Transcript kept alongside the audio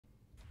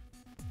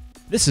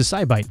This is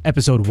SciByte,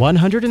 episode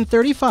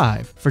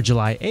 135 for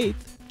July 8th,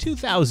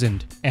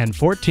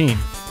 2014.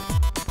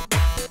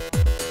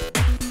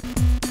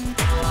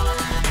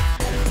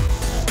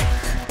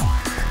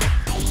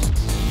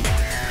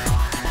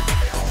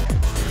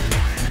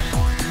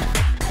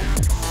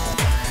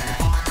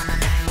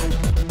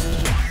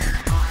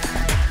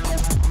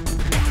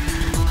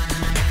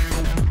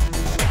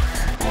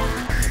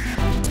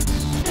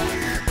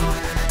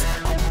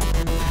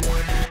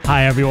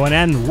 Hi, everyone,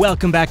 and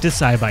welcome back to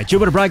SciByte,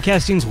 Jupiter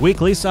Broadcasting's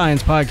weekly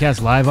science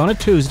podcast, live on a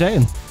Tuesday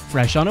and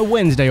fresh on a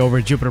Wednesday over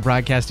at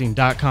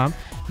jupiterbroadcasting.com.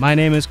 My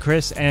name is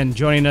Chris, and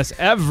joining us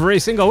every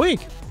single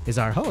week is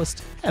our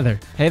host, Heather.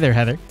 Hey there,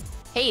 Heather.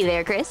 Hey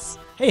there, Chris.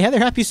 Hey, Heather,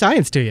 happy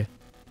science to you.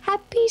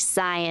 Happy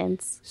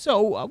science.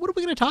 So, what are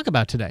we going to talk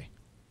about today?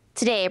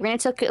 Today, we're going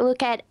to take a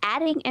look at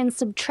adding and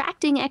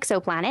subtracting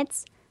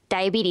exoplanets,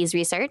 diabetes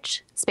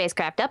research,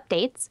 spacecraft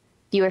updates,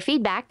 viewer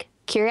feedback,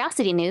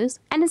 curiosity news,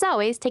 and as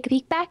always, take a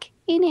peek back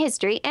in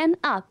history and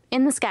up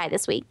in the sky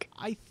this week.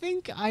 I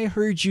think I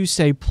heard you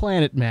say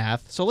planet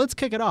math, so let's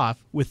kick it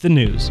off with the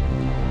news.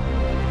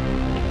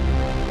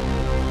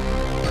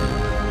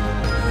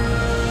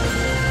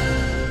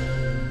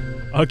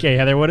 Okay,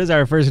 Heather, what is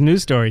our first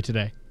news story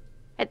today?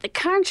 At the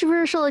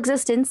controversial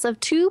existence of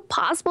two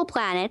possible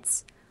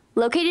planets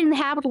located in the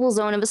habitable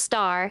zone of a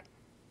star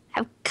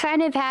have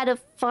kind of had a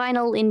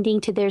final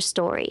ending to their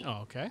story.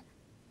 Oh, okay.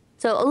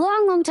 So a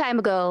long, long time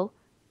ago,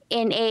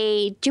 in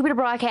a Jupiter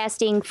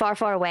Broadcasting far,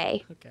 far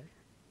away,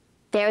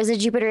 there was a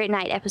Jupiter at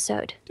Night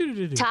episode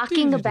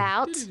talking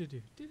about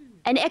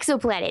an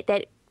exoplanet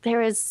that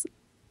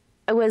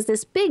it was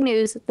this big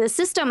news. The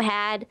system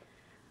had,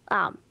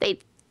 they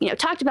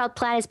talked about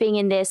planets being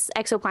in this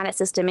exoplanet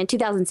system in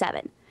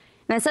 2007. And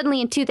then suddenly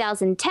in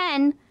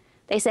 2010,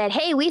 they said,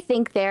 hey, we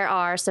think there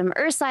are some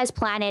Earth-sized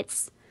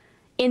planets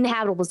in the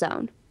habitable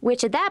zone,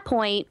 which at that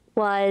point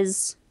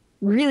was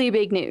really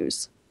big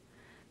news.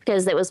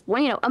 Because it was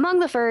among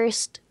the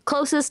first,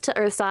 closest to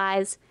Earth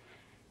size.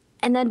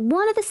 And then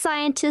one of the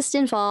scientists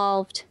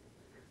involved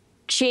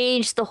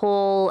changed the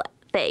whole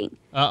thing.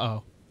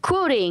 Uh-oh.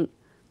 Quoting,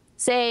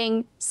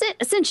 saying,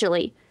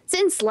 essentially,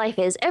 since life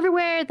is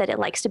everywhere that it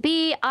likes to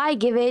be, I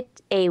give it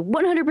a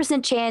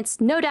 100% chance,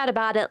 no doubt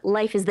about it,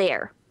 life is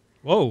there.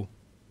 Whoa.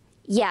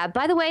 Yeah,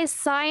 by the way,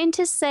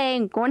 scientists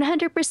saying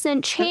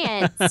 100%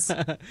 chance.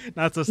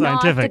 Not so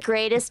scientific. Not the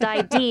greatest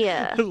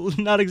idea.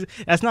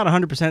 That's not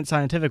 100%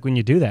 scientific when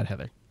you do that,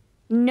 Heather.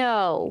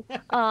 No.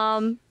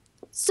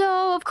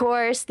 So, of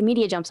course, the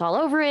media jumps all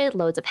over it,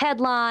 loads of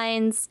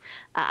headlines,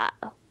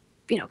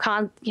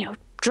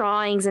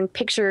 drawings and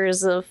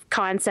pictures of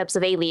concepts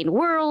of alien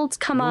worlds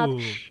come up,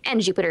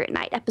 and Jupiter at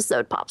Night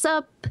episode pops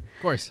up. Of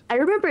course. I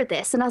remember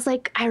this, and I was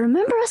like, I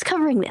remember us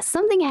covering this.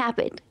 Something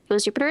happened. It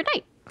was Jupiter at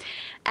Night.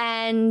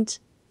 And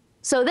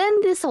so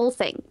then this whole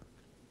thing.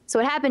 So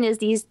what happened is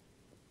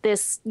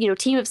this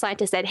team of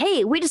scientists said,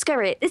 hey, we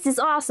discovered it. This is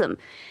awesome.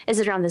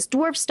 It's around this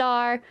dwarf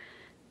star.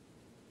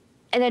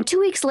 And then 2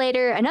 weeks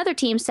later, another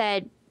team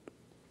said,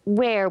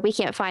 where? We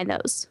can't find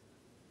those.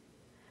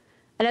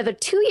 Another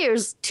 2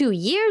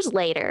 years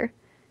later,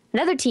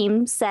 another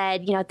team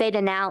said,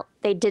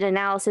 they did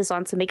analysis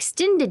on some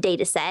extended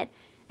data set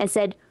and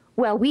said,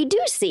 well, we do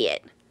see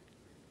it.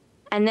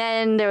 And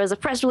then there was a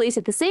press release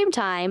at the same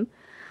time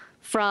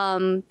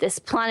from this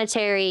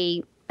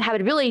planetary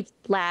habitability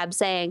lab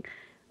saying,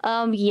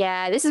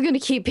 yeah, this is going to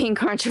keep being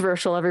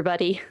controversial,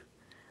 everybody.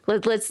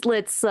 Let's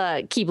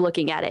keep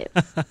looking at it.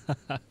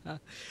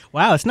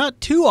 Wow, it's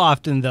not too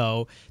often,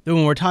 though, that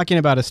when we're talking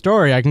about a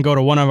story, I can go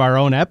to one of our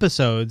own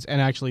episodes and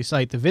actually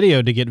cite the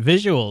video to get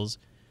visuals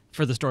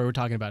for the story we're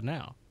talking about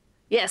now.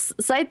 Yes,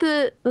 cite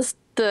the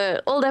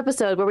old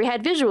episode where we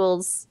had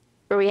visuals,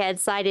 where we had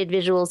cited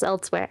visuals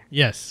elsewhere.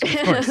 Yes, of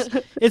course.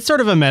 It's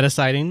sort of a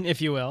meta-citing, if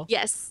you will.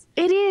 Yes,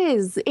 it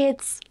is.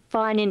 It's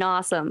fun and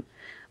awesome.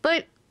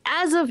 But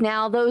as of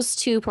now, those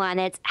two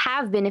planets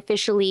have been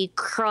officially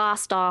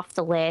crossed off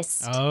the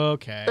list.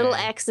 Okay. Little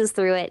X's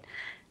through it.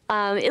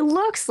 It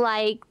looks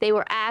like they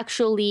were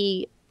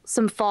actually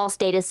some false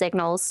data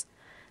signals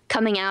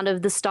coming out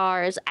of the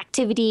star's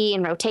activity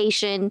and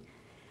rotation.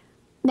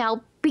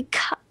 Now,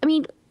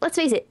 let's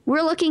face it,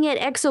 we're looking at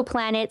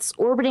exoplanets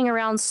orbiting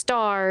around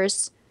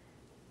stars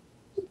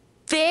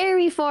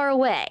very far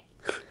away.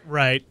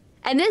 Right.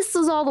 And this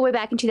was all the way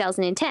back in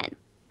 2010.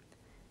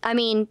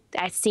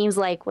 That seems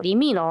like, what do you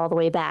mean all the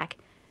way back?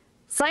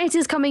 Science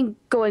is going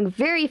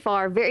very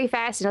far, very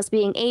fast, and us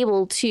being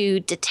able to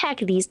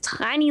detect these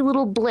tiny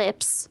little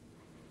blips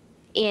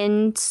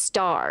in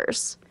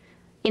stars,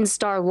 in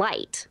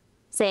starlight,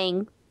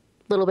 saying,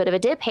 little bit of a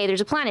dip, hey, there's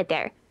a planet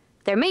there.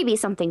 There may be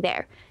something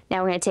there.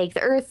 Now we're going to take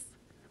the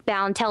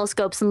Earth-bound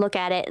telescopes and look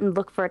at it and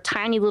look for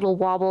tiny little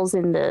wobbles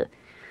in the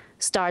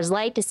star's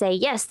light to say,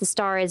 yes, the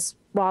star is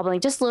wobbling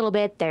just a little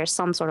bit. There's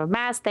some sort of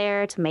mass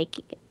there to make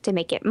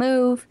it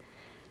move.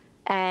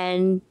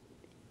 And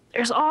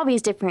there's all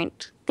these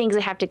different things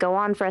that have to go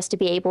on for us to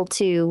be able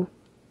to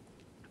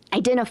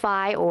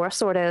identify or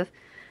sort of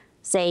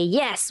say,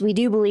 yes, we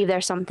do believe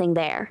there's something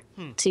there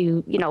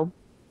to,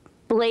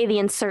 belay the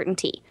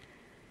uncertainty.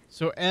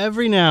 So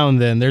every now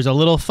and then, there's a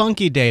little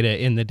funky data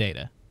in the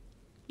data.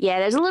 Yeah,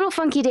 there's a little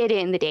funky data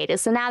in the data.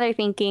 So now they're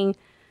thinking,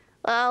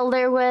 well,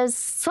 there was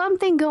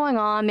something going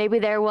on. Maybe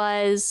there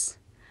was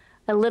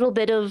a little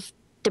bit of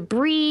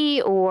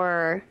debris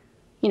or,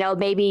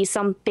 maybe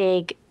some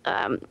big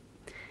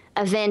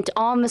event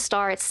on the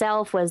star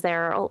itself. Was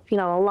there,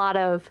 a lot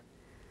of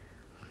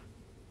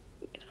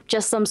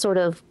just some sort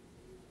of,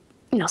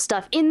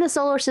 stuff in the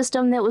solar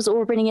system that was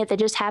orbiting it that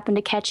just happened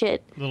to catch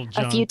it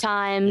a few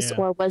times? Yeah.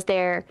 Or was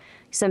there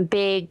some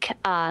big,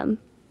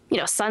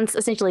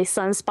 essentially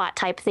sunspot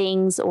type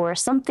things or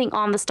something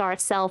on the star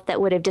itself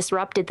that would have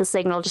disrupted the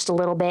signal just a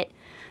little bit,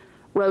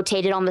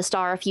 rotated on the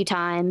star a few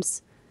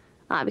times?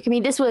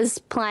 This was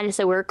planets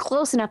that were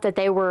close enough that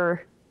they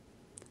were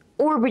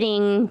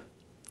orbiting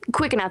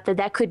quick enough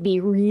that could be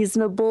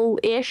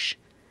reasonable-ish,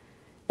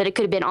 that it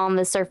could have been on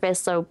the surface.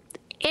 So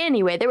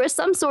anyway, there was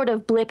some sort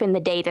of blip in the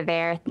data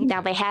there.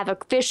 Now they have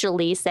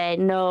officially said,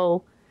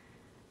 no,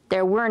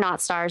 there were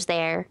not stars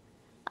there.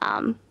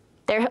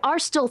 There are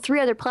still 3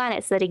 other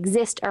planets that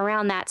exist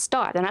around that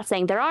star. They're not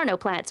saying there are no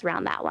planets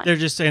around that one. They're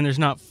just saying there's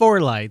not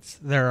 4 lights.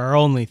 There are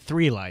only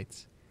 3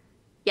 lights.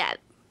 Yeah.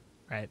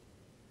 Right.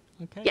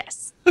 Okay.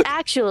 Yes.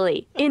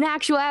 Actually, in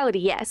actuality,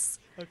 yes.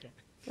 Okay.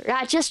 We're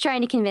not just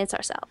trying to convince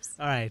ourselves.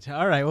 All right.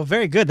 Well,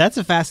 very good. That's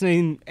a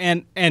fascinating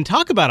and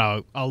talk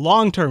about a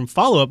long-term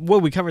follow-up.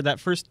 Well, we covered that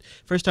first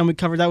time we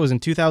covered that was in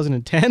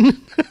 2010.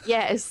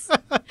 Yes.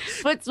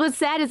 What's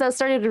sad is I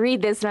started to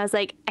read this and I was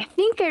like, I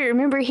think I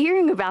remember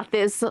hearing about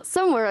this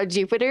somewhere on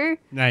Jupiter.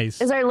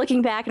 Nice. I started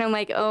looking back and I'm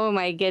like, oh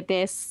my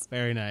goodness.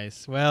 Very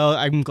nice. Well,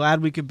 I'm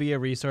glad we could be a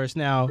resource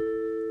now.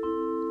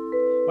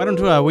 Why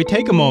don't we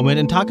take a moment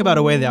and talk about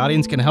a way the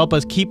audience can help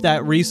us keep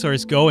that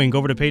resource going. Go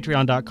over to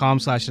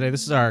patreon.com/today.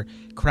 This is our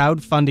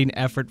crowdfunding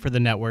effort for the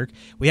network.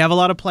 We have a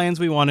lot of plans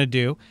we want to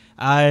do.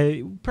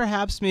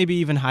 Perhaps maybe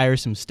even hire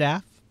some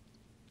staff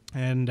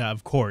and,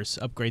 of course,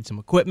 upgrade some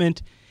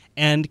equipment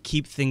and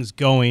keep things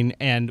going.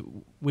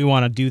 And we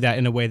want to do that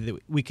in a way that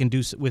we can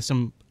do with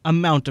some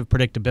amount of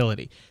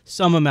predictability,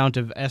 some amount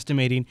of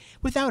estimating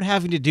without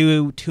having to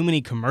do too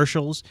many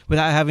commercials,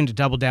 without having to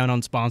double down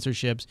on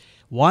sponsorships.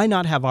 Why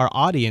not have our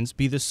audience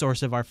be the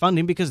source of our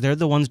funding because they're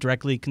the ones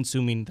directly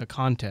consuming the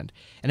content?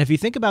 And if you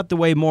think about the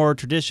way more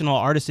traditional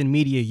artisan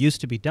media used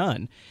to be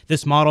done,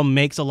 this model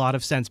makes a lot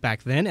of sense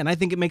back then, and I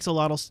think it makes a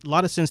lot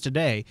of sense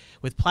today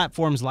with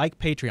platforms like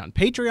Patreon.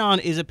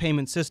 Patreon is a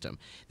payment system.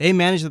 They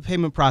manage the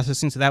payment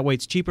processing so that way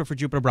it's cheaper for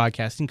Jupiter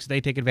Broadcasting because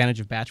they take advantage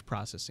of batch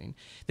processing.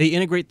 They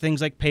integrate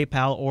things like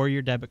PayPal or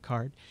your debit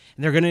card,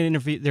 and they're going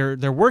to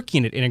they're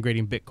working at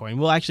integrating Bitcoin.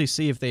 We'll actually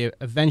see if they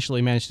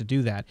eventually manage to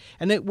do that.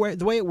 And the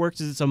way it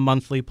works is it's a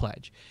monthly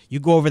pledge. You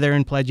go over there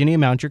and pledge any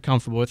amount you're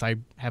comfortable with. I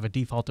have a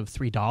default of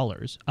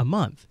 $3 a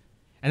month,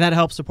 and that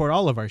helps support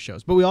all of our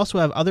shows. But we also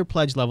have other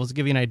pledge levels to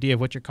give you an idea of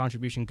what your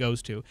contribution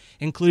goes to,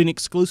 including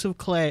exclusive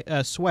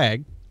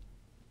swag.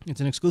 It's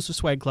an exclusive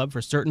swag club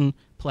for certain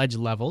pledge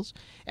levels.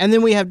 And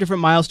then we have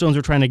different milestones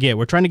we're trying to get.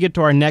 We're trying to get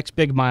to our next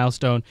big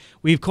milestone.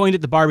 We've coined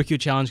it the barbecue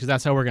challenge because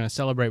that's how we're going to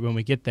celebrate when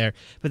we get there.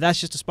 But that's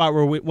just a spot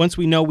where once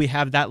we know we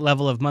have that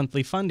level of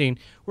monthly funding,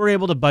 we're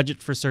able to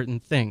budget for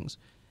certain things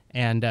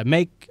and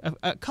make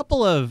a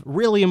couple of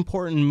really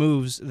important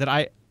moves that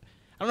I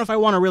don't know if I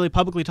want to really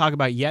publicly talk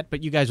about yet,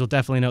 but you guys will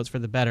definitely know it's for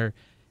the better.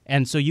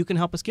 And so you can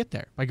help us get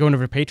there by going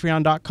over to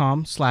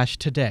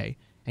patreon.com/today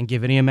and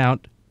give any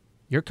amount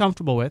you're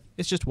comfortable with.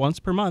 It's just once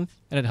per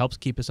month, and it helps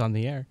keep us on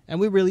the air. And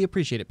we really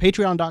appreciate it.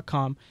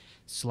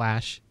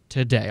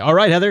 Patreon.com/today. All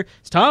right, Heather,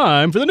 it's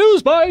time for the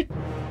News Bite.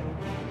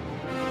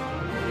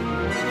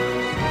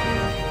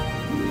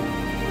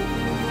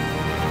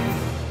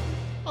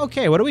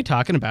 Okay, what are we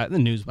talking about in the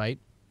News Bite?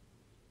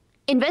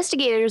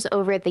 Investigators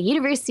over at the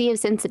University of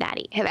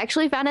Cincinnati have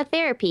actually found a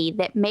therapy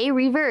that may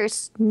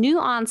reverse new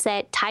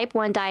onset type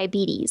 1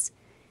 diabetes.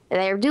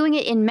 They're doing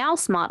it in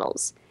mouse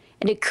models,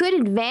 and it could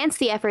advance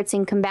the efforts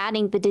in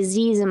combating the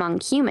disease among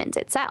humans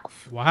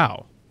itself.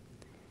 Wow.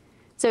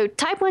 So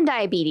type 1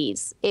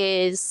 diabetes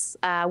is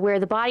where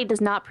the body does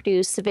not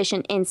produce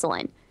sufficient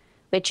insulin,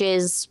 which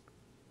is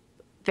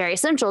very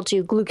essential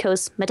to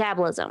glucose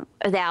metabolism.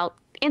 Without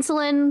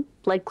insulin,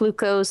 blood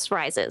glucose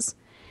rises.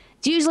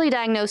 It's usually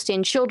diagnosed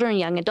in children and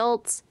young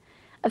adults,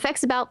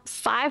 affects about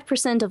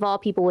 5% of all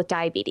people with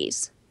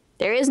diabetes.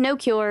 There is no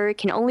cure, it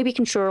can only be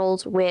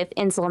controlled with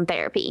insulin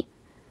therapy.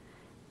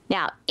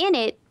 Now, in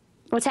it,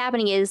 what's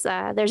happening is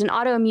there's an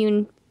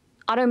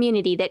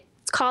autoimmunity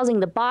that's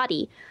causing the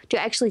body to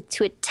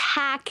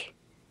attack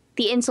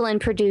the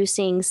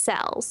insulin-producing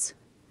cells.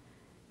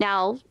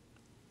 Now,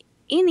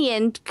 in the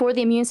end, for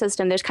the immune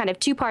system, there's kind of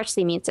 2 parts to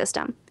the immune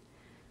system.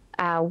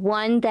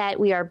 One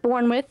that we are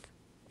born with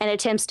and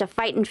attempts to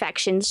fight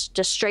infections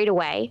just straight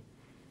away.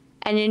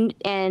 And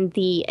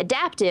the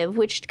adaptive,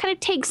 which kind of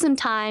takes some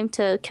time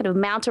to kind of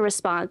mount a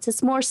response.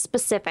 It's more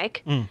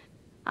specific.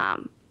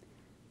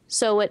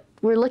 So what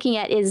we're looking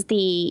at is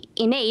the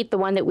innate, the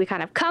one that we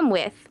kind of come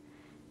with,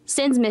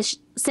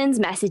 sends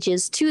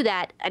messages to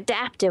that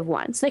adaptive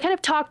one. So they kind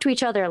of talk to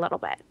each other a little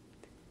bit.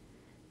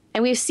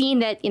 And we've seen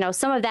that,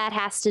 some of that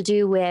has to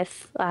do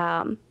with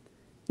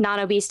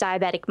non-obese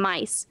diabetic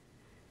mice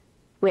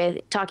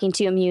with talking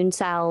to immune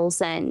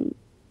cells and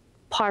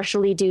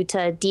partially due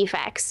to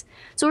defects.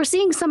 So we're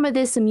seeing some of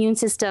this immune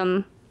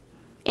system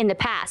in the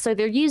past. So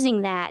they're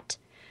using that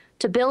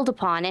to build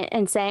upon it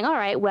and saying, all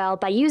right, well,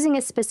 by using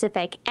a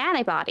specific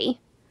antibody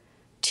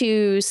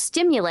to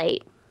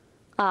stimulate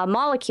a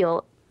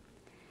molecule,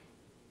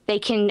 they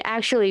can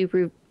actually,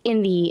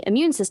 in the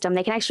immune system,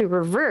 they can actually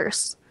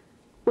reverse,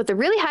 with a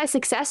really high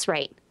success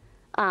rate,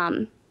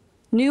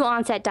 new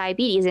onset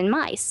diabetes in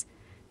mice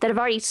that have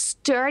already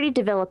started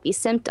to develop these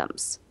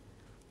symptoms.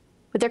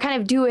 What they're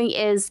kind of doing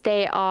is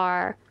they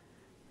are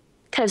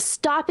kind of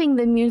stopping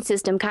the immune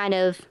system kind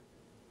of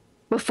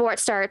before it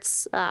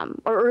starts or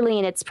early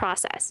in its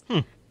process.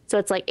 So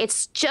it's like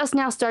it's just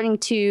now starting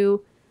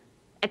to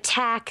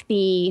attack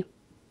the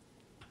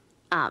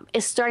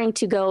is starting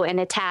to go and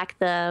attack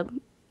the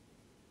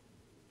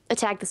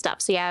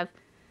stuff. So you have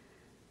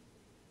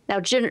now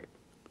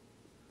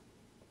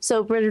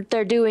so what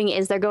they're doing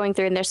is they're going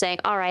through and they're saying,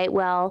 all right,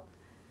 well,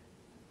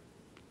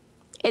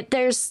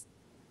 there's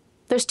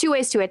two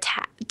ways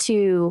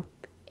to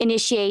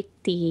initiate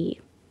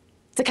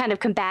to kind of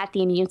combat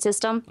the immune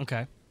system.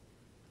 Okay.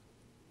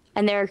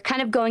 And they're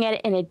kind of going at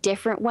it in a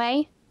different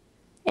way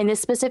in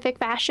this specific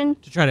fashion.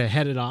 To try to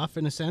head it off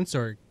in a sense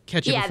or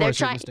catch it before a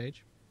certain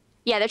stage?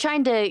 Yeah, they're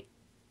trying to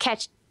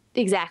catch,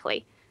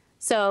 exactly.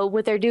 So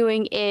what they're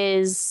doing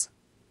is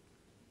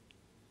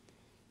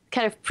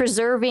kind of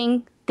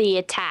preserving the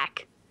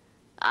attack.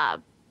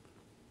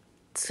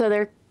 So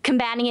they're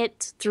combating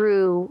it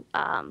through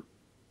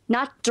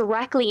not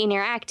directly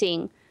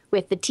interacting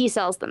with the T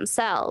cells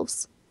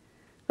themselves,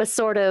 but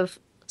sort of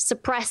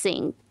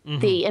suppressing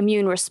the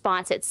immune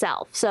response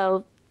itself.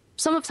 So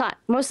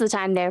most of the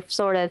time, they're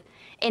sort of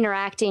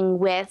interacting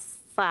with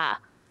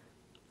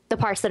the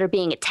parts that are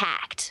being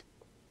attacked.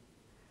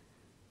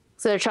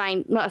 So they're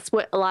trying, that's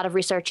what a lot of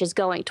research is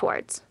going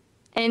towards.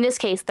 And in this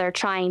case, they're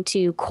trying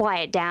to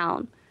quiet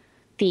down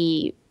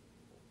the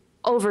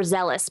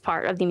overzealous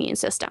part of the immune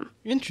system.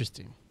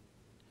 Interesting.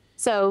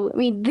 So, I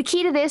mean, the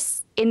key to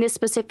this, in this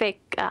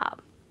specific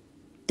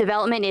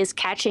development, is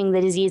catching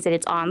the disease at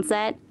its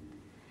onset.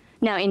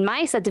 Now, in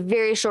mice, that's a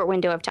very short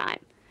window of time.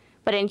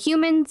 But in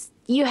humans,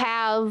 you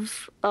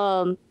have,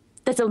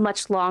 that's a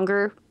much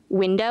longer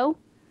window.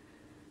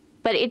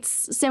 But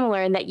it's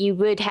similar in that you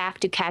would have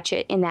to catch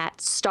it in that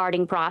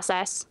starting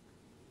process.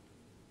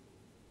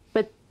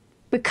 But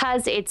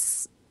because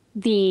it's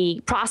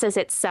the process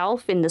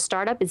itself in the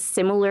startup is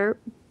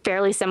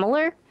fairly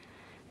similar,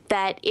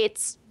 that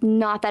it's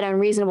not that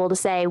unreasonable to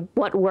say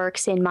what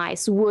works in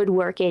mice would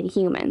work in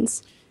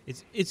humans.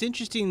 It's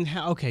interesting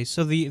how, okay,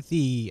 so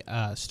the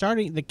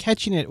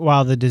catching it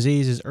while the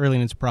disease is early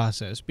in its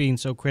process being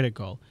so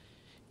critical,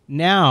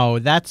 now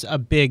that's a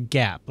big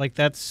gap. Like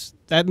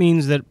that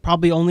means that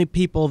probably only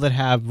people that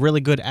have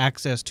really good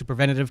access to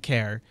preventative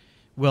care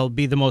will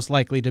be the most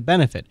likely to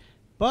benefit.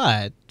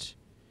 But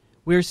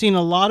we're seeing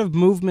a lot of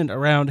movement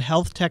around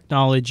health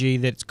technology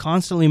that's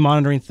constantly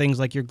monitoring things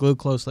like your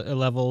glucose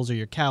levels or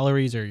your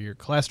calories or your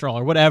cholesterol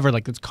or whatever.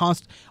 Like it's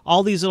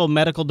all these little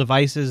medical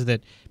devices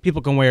that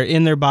people can wear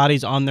in their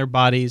bodies, on their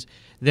bodies,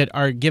 that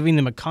are giving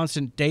them a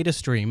constant data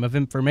stream of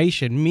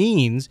information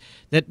means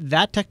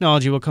that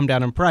technology will come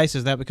down in price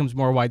as that becomes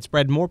more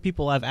widespread. More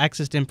people have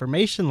access to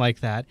information like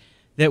that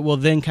will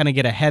then kind of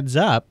get a heads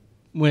up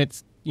when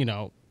it's,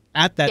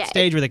 at that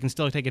stage where they can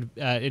still take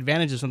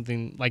advantage of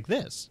something like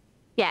this.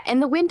 Yeah,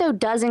 and the window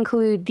does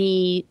include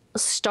the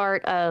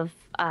start of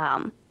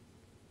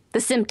the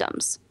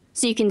symptoms.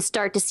 So you can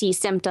start to see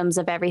symptoms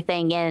of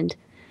everything, and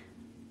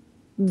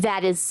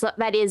that is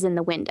in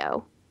the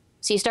window.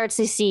 So you start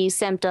to see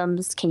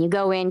symptoms. Can you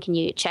go in? Can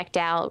you get checked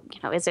out?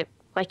 Is it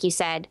like you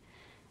said?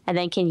 And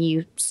then can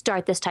you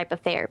start this type of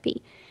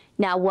therapy?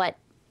 Now, what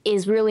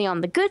is really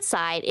on the good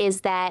side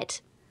is that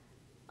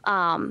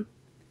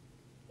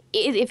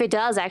if it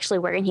does actually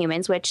work in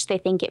humans, which they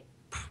think it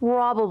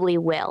probably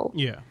will.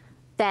 Yeah.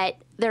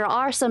 That there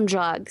are some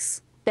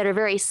drugs that are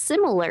very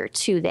similar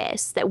to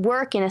this, that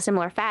work in a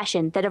similar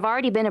fashion, that have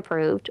already been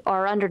approved or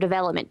are under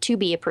development to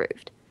be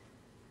approved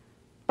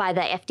by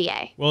the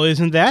FDA. Well,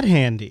 isn't that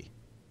handy?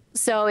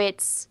 So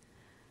it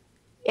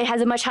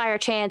has a much higher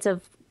chance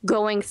of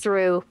going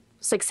through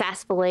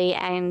successfully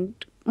and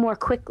more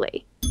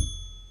quickly.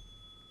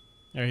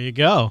 There you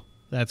go.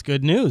 That's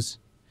good news.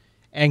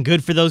 And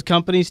good for those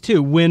companies,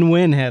 too.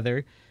 Win-win,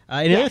 Heather.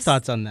 Any other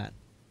thoughts on that?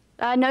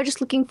 No, just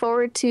looking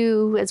forward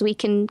to as we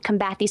can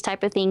combat these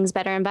type of things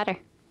better and better.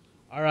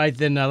 All right,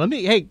 then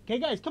hey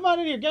guys, come on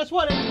in here. Guess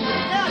what? Come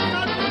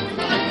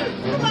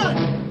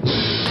on.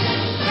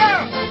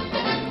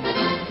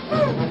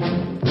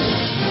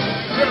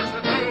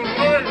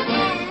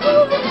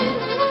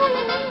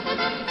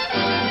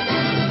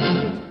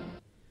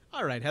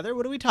 All right, Heather,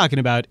 what are we talking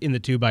about in the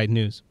 2Byte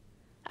News?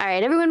 All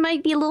right, everyone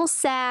might be a little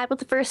sad with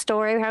the first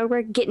story, how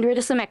we're getting rid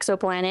of some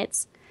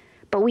exoplanets.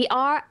 But we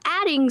are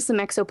adding some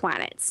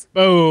exoplanets.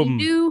 Boom.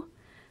 New,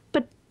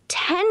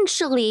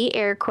 potentially,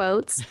 air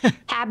quotes,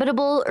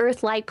 habitable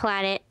Earth-like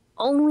planet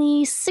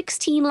only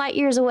 16 light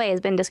years away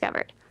has been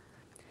discovered.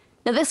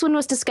 Now, this one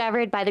was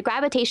discovered by the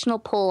gravitational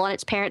pull on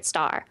its parent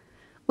star,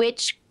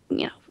 which,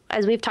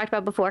 as we've talked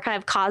about before, kind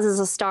of causes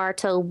a star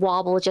to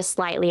wobble just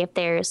slightly if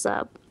there's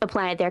a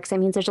planet there, because that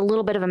means there's a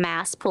little bit of a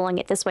mass pulling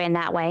it this way and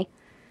that way.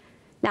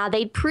 Now,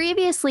 they'd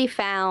previously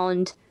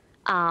found,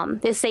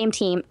 this same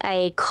team,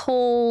 a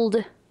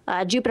cold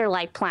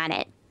Jupiter-like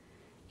planet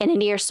in a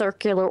near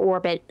circular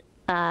orbit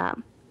that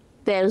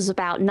was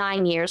about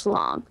 9 years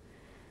long.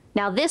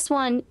 Now, this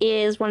one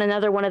is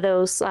another one of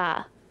those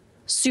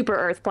super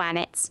Earth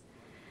planets.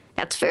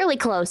 That's fairly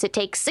close. It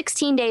takes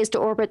 16 days to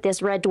orbit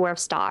this red dwarf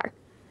star.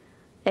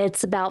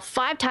 It's about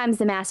 5 times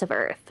the mass of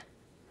Earth.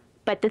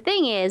 But the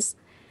thing is,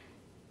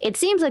 it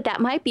seems like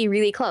that might be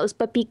really close,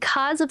 but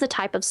because of the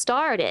type of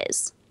star it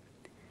is,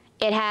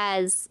 it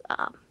has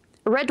a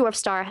red dwarf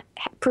star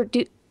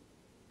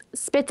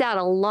spits out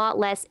a lot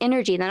less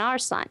energy than our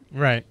sun.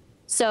 Right.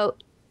 So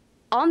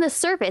on the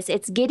surface,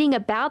 it's getting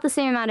about the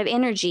same amount of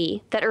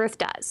energy that Earth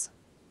does.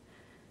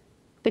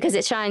 Because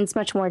it shines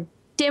much more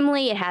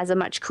dimly, it has a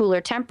much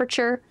cooler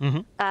temperature,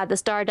 the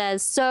star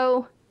does.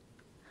 So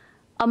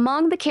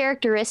among the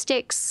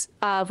characteristics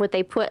of what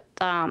they put,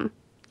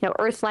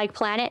 Earth-like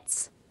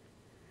planets,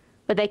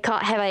 what they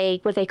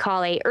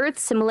call a Earth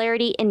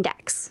Similarity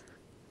Index.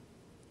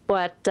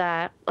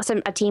 A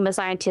team of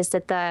scientists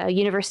at the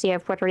University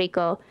of Puerto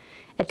Rico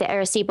at the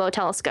Arecibo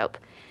telescope,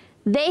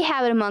 they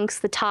have it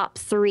amongst the top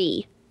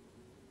 3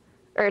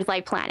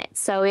 Earth-like planets.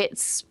 So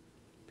it's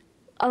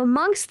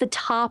amongst the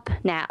top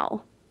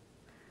now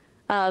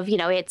of,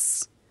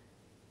 it's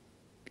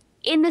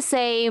in the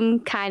same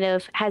kind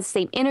of, has the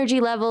same energy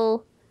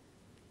level,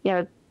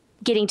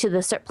 getting to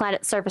the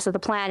surface of the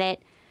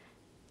planet.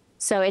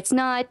 So it's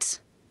not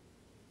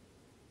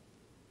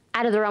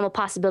out of the realm of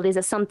possibilities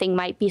that something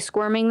might be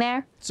squirming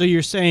there. So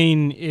you're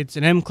saying it's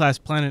an M-class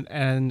planet,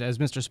 and as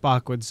Mr.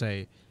 Spock would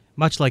say,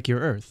 much like your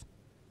Earth.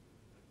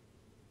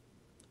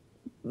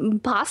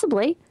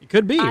 Possibly. It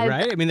could be,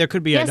 right? I mean, there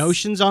could be yes.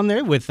 oceans on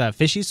there with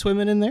fishies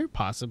swimming in there,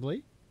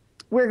 possibly.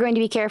 We're going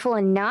to be careful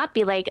and not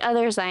be like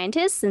other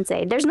scientists and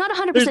say, there's not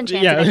a 100%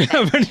 chance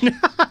of anything.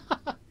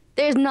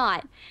 There's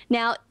not.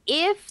 Now,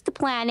 if the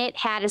planet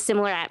had a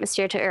similar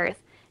atmosphere to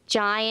Earth,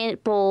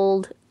 giant,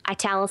 bold,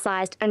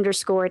 italicized,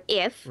 underscored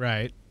if.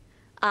 Right.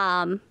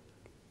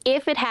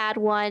 If it had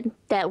one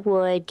that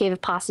would give a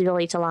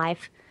possibility to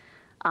life,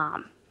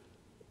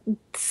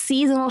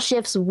 seasonal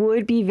shifts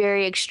would be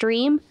very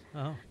extreme.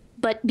 Oh.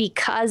 But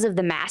because of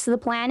the mass of the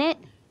planet,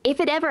 if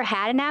it ever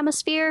had an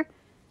atmosphere,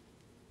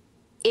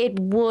 it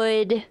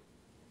would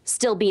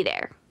still be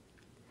there.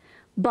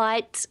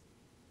 But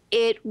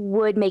it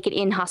would make it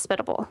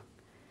inhospitable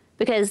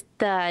because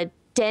the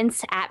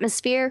dense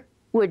atmosphere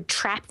would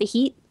trap the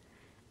heat.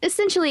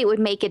 Essentially, it would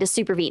make it a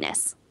super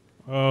Venus.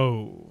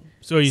 Oh.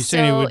 So you're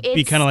saying it would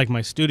be kind of like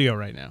my studio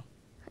right now?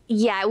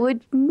 Yeah, it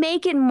would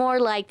make it more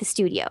like the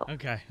studio.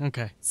 Okay.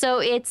 So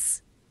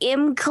it's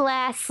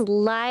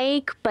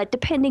M-class-like, but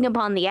depending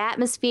upon the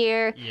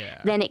atmosphere,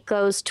 then it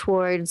goes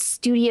towards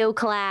studio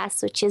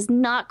class, which is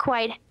not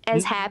quite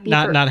as happy.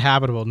 Not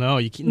habitable. No,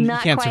 you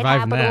can't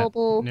survive in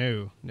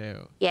that.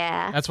 No.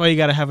 Yeah. That's why you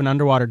got to have an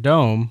underwater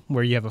dome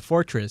where you have a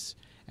fortress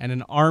and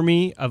an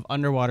army of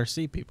underwater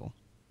sea people.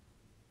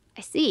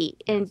 I see,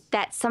 and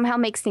that somehow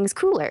makes things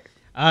cooler.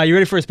 You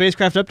ready for a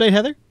spacecraft update,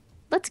 Heather?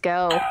 Let's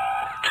go.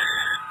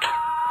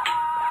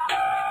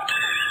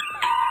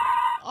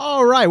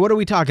 All right, what are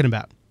we talking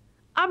about?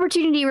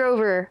 Opportunity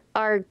rover,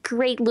 our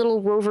great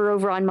little rover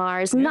over on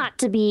Mars, not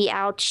to be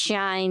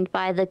outshined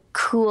by the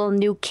cool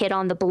new kid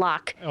on the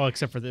block. Oh,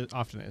 except for it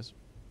often is.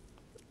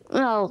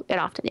 Well, it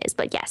often is,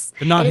 but yes.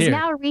 But not here. It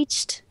has now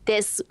reached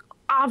this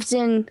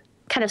often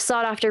kind of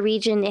sought-after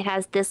region. It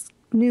has this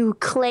new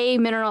clay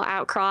mineral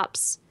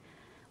outcrops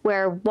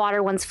where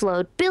water once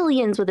flowed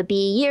billions with a B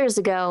years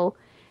ago.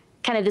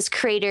 Kind of this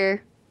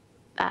crater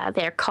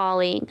they're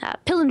calling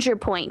Pillinger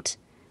Point,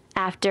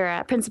 after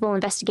a principal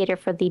investigator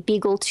for the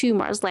Beagle 2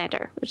 Mars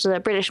lander, which is a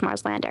British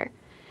Mars lander.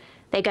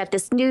 They got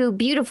this new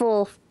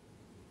beautiful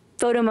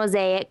photo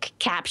mosaic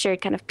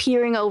captured, kind of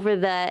peering over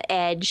the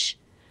edge.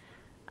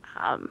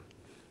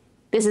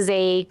 This is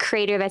a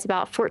crater that's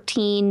about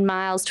 14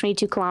 miles,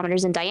 22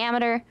 kilometers in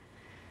diameter.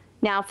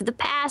 Now, for the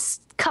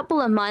past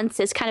couple of months,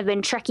 it's kind of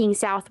been trekking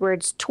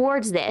southwards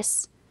towards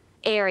this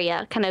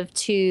area, kind of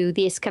to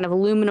these kind of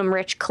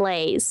aluminum-rich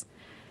clays.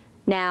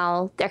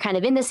 Now, they're kind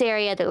of in this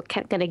area. They're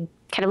going to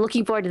kind of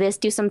looking forward to this,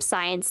 do some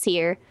science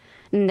here.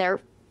 And their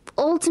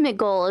ultimate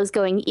goal is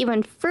going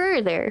even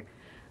further.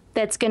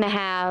 That's going to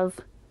have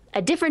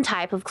a different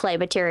type of clay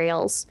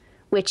materials,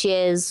 which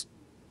is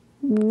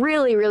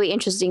really, really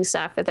interesting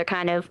stuff that they're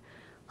kind of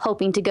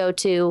hoping to go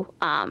to.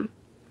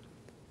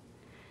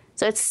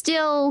 So it's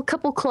still a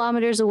couple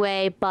kilometers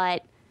away,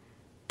 but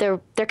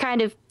they're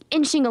kind of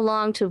inching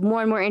along to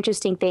more and more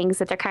interesting things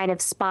that they're kind of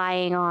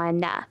spying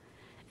on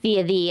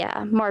via the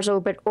Mars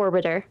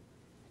orbiter.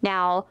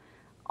 Now,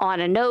 on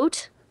a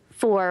note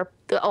for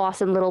the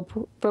awesome little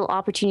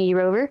Opportunity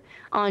rover,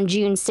 on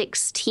June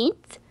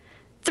 16th,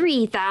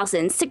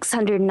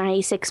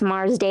 3,696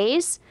 Mars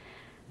days.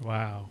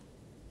 Wow.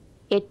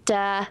 It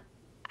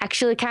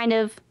actually kind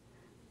of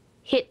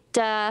hit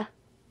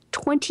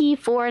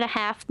 24 and a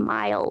half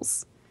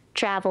miles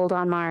traveled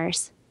on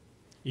Mars.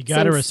 You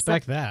got to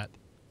respect that.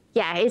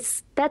 Yeah,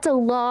 that's a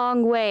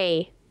long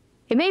way.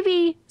 It may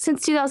be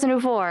since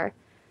 2004,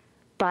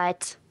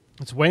 but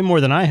it's way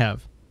more than I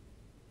have.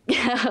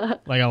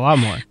 Like a lot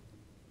more.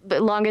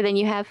 But longer than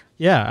you have?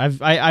 Yeah,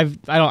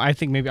 I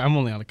think maybe I'm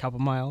only on a couple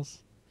miles.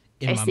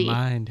 In my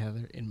mind,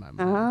 Heather, in my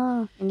mind.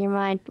 Oh, in your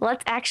mind. Well,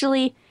 it's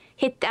actually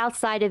hit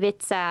outside of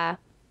its, and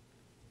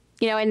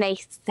they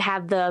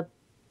have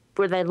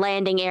where the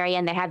landing area,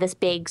 and they have this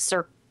big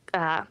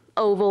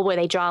oval where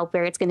they draw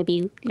where it's going to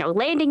be,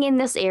 landing in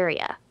this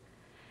area.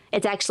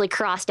 It's actually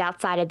crossed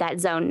outside of that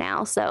zone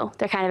now, so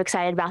they're kind of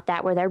excited about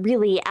that, where they're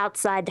really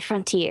outside the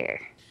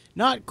frontier.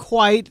 Not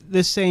quite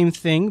the same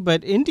thing,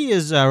 but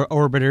India's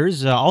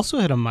orbiters also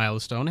hit a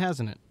milestone,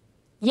 hasn't it?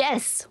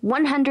 Yes,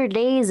 100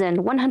 days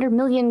and 100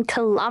 million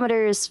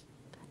kilometers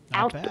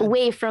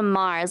away from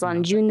Mars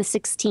on June the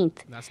 16th.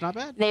 That's not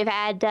bad. They've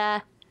had,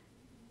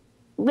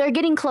 they're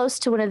getting close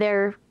to one of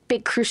their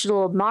big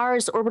crucial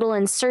Mars orbital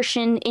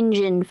insertion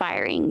engine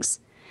firings.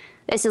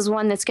 This is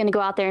one that's going to go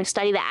out there and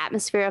study the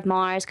atmosphere of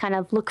Mars, kind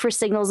of look for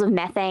signals of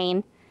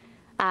methane.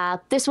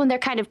 This one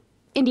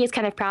India's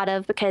kind of proud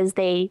of because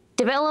they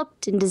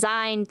developed and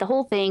designed the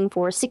whole thing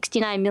for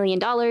 $69 million.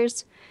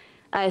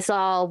 I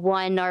saw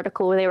one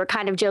article where they were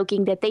kind of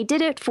joking that they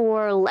did it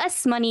for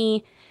less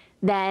money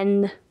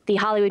than the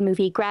Hollywood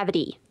movie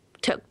Gravity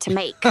took to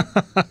make.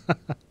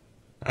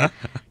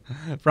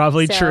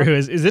 Probably true.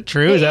 Is it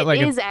true? Is that like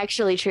it is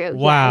actually true.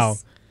 Wow.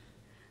 Yes.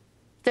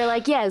 They're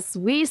like, yes,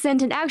 we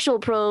sent an actual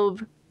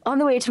probe on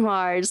the way to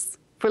Mars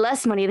for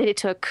less money than it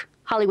took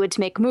Hollywood to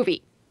make a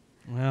movie.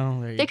 Well,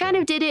 there you They go. kind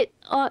of did it.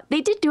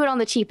 They did do it on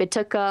the cheap. It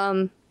took,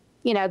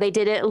 they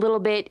did it a little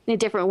bit in a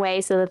different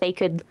way so that they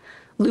could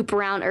loop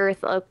around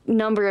Earth a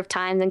number of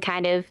times and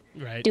kind of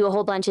do a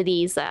whole bunch of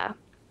these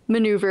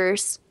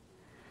maneuvers.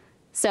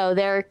 So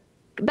they're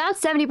about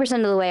 70%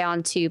 of the way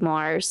onto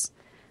Mars.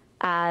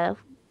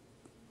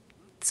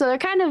 So they're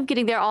kind of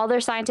getting there. All their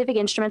scientific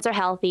instruments are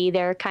healthy.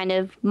 They're kind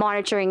of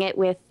monitoring it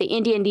with the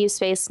Indian Deep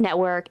Space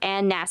Network,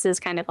 and NASA's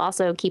kind of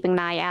also keeping an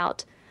eye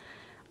out.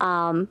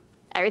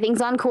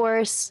 Everything's on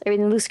course.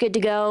 Everything looks good to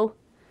go.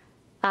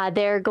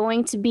 They're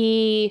going to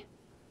be,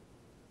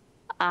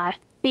 I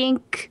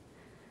think,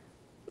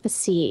 let's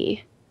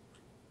see.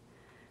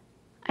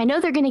 I know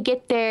they're going to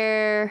get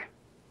there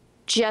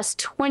just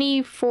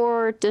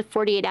 24 to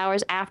 48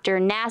 hours after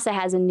NASA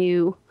has a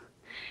new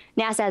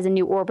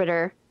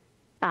orbiter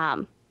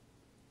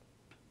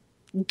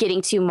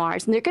getting to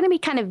Mars. And they're going to be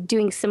kind of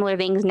doing similar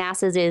things.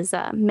 NASA's is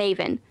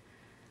MAVEN.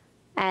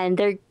 And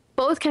they're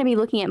both going to be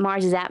looking at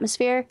Mars's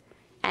atmosphere,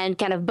 and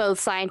kind of both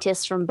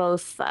scientists from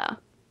both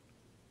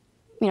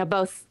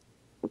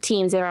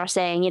teams that are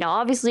saying,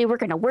 obviously we're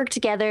going to work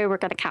together. We're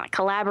going to kind of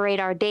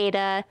collaborate our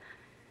data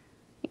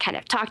and kind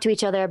of talk to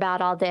each other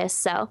about all this.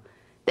 So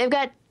they've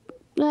got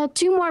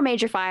 2 more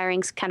major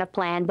firings kind of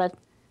planned, but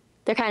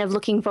they're kind of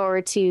looking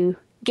forward to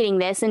getting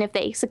this. And if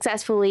they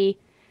successfully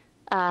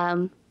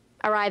arrive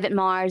at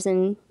Mars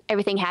and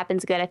everything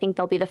happens good, I think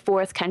they'll be the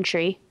 4th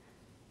country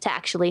to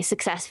actually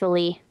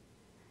successfully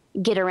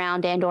get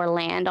around and or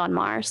land on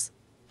Mars.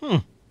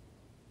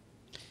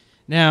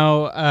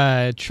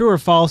 Now, true or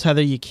false,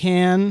 Heather, you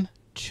can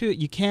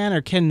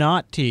or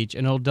cannot teach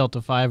an old Delta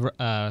V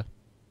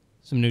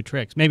some new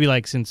tricks. Maybe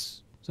some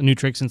new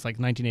tricks since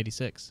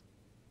 1986.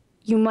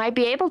 You might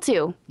be able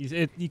to.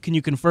 Can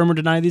you confirm or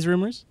deny these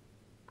rumors?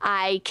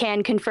 I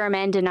can confirm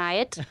and deny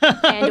it,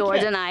 and or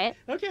deny it.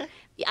 Okay.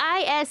 The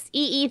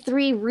ISEE-3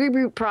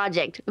 reboot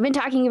project. We've been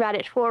talking about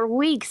it for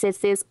weeks. It's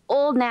this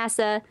old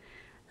NASA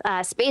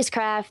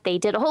spacecraft. They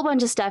did a whole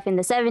bunch of stuff in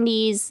the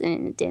 70s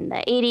and in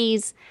the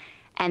 80s,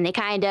 and they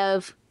kind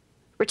of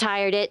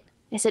retired it.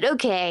 They said,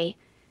 okay,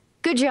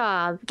 good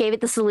job, gave it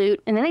the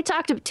salute, and then they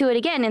talked to it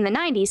again in the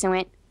 90s and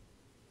went,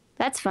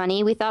 that's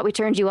funny, we thought we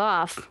turned you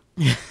off.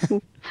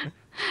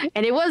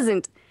 And it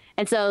wasn't.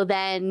 And so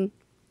then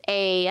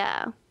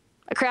a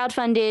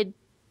crowdfunded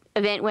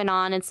event went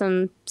on, and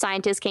some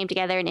scientists came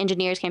together and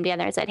engineers came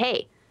together and said,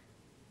 hey,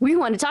 we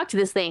want to talk to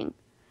this thing.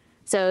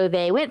 So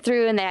they went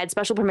through and they had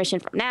special permission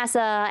from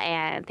NASA,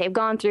 and they've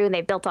gone through and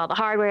they built all the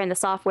hardware and the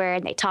software,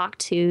 and they talked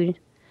to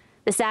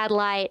the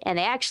satellite, and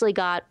they actually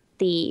got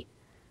they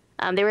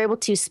were able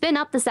to spin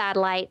up the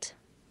satellite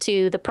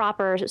to the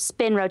proper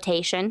spin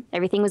rotation.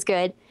 Everything was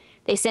good.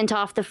 They sent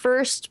off the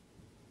first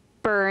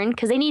burn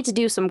because they need to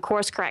do some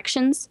course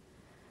corrections.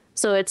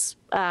 So it's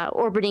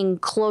orbiting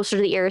closer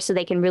to the Earth so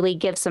they can really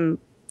so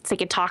they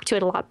can talk to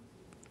it a lot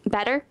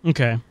better.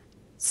 Okay.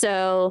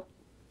 So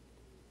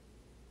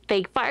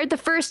they fired the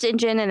first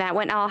engine, and that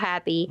went all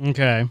happy.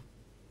 Okay.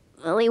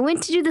 Well, they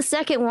went to do the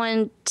second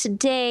one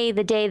today,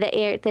 the day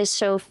that this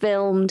show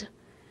filmed.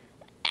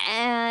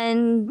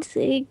 And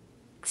they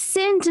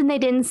sent, and they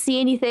didn't see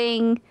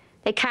anything.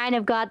 They kind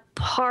of got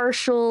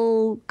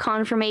partial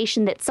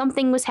confirmation that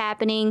something was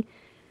happening.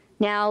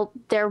 Now,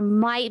 there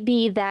might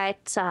be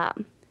that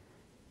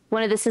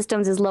one of the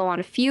systems is low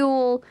on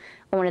fuel,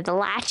 or one of the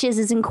latches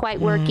isn't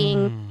quite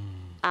working.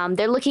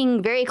 They're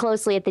looking very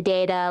closely at the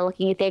data,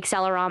 looking at the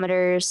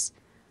accelerometers,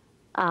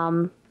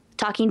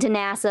 talking to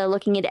NASA,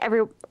 looking at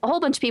a whole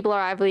bunch of people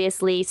are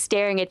obviously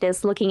staring at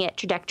this, looking at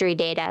trajectory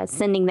data,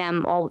 sending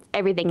them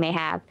everything they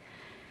have.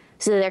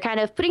 So they're kind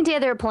of putting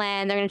together a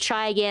plan. They're going to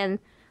try again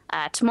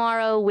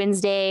tomorrow,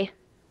 Wednesday,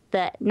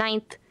 the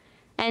 9th,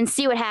 and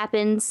see what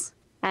happens.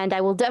 And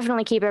I will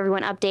definitely keep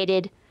everyone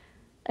updated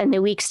in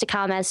the weeks to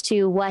come as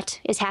to what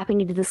is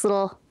happening to this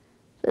little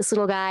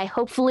guy.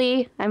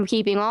 Hopefully, I'm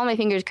keeping all my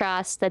fingers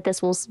crossed that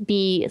this will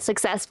be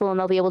successful and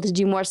they'll be able to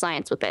do more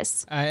science with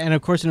this. And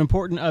of course, an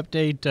important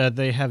update,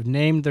 they have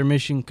named their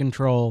mission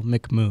control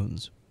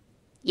McMoons.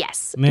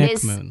 Yes.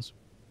 McMoons.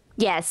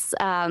 Yes.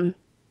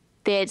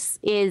 This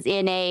is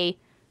in a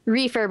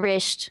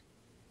refurbished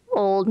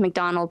old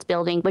McDonald's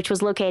building, which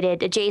was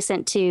located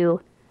adjacent to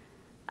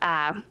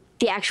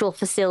the actual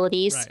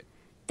facilities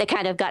that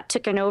kind of got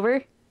taken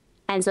over.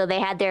 And so they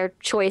had their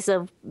choice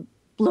of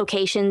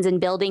locations and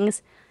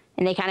buildings,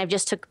 and they kind of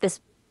just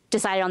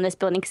decided on this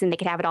building because then they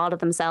could have it all to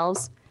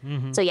themselves.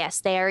 Mm-hmm. So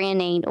yes, they are in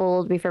an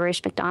old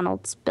refurbished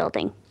McDonald's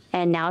building,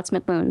 and now it's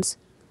McMoon's.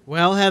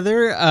 Well,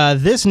 Heather,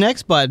 this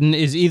next button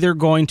is either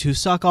going to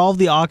suck all of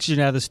the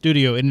oxygen out of the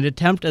studio in an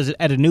attempt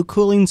at a new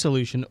cooling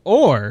solution,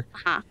 or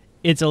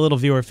it's a little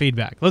viewer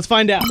feedback. Let's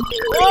find out.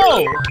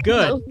 Whoa,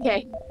 good.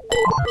 Okay.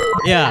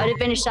 Yeah. I would have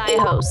been a shy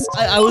host.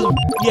 I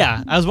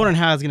was wondering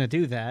how I was going to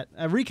do that.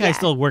 Rikai's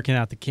still working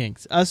out the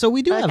kinks. So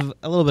we do have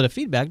a little bit of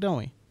feedback, don't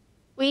we?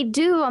 We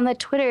do on the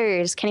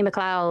Twitters. Kenny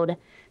McLeod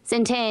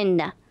sent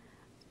in,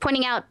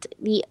 pointing out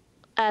the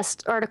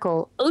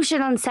article,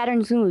 ocean on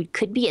Saturn's moon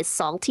could be as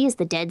salty as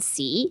the Dead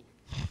Sea.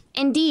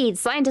 Indeed,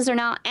 scientists are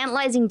now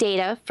analyzing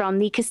data from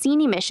the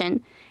Cassini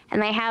mission,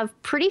 and they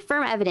have pretty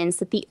firm evidence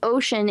that the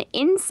ocean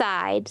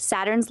inside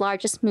Saturn's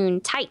largest moon,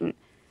 Titan,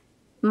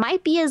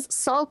 might be as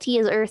salty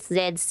as Earth's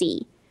Dead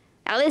Sea.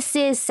 Now, this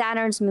is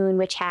Saturn's moon,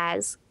 which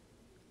has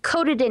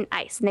coated in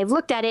ice, and they've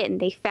looked at it and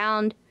they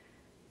found,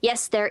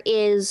 yes, there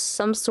is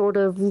some sort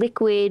of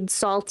liquid,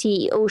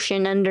 salty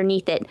ocean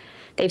underneath it.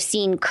 They've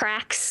seen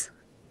cracks,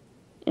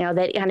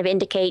 that kind of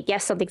indicate,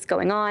 yes, something's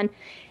going on.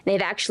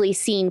 They've actually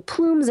seen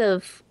plumes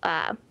of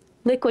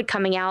liquid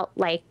coming out,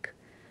 like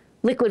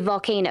liquid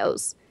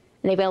volcanoes.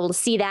 And they've been able to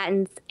see that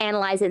and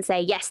analyze it and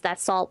say, yes,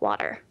 that's salt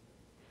water.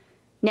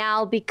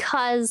 Now,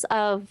 because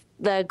of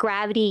the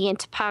gravity and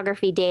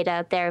topography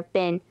data they've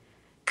been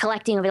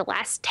collecting over the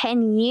last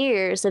 10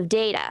 years of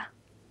data.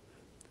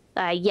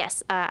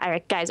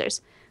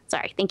 Geysers.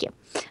 Sorry, thank you.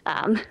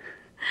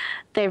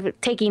 They're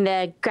taking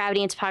the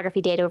gravity and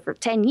topography data over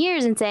 10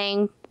 years and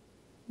saying,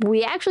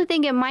 we actually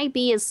think it might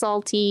be as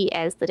salty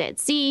as the Dead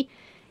Sea,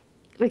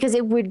 because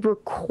it would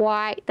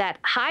require, that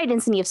high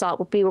density of salt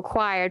would be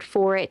required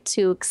for it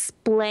to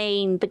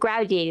explain the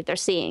gravity data they're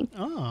seeing.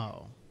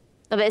 Oh.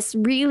 This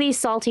really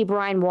salty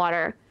brine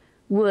water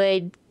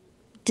would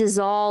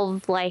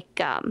dissolve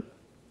kind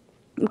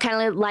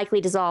of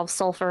likely dissolve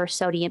sulfur,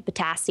 sodium,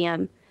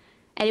 potassium,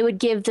 and it would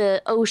give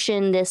the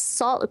ocean this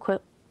salt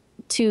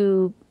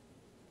to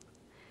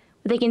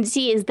what they can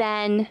see is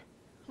then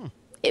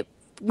it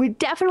would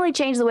definitely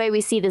change the way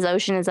we see this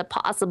ocean as a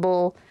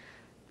possible,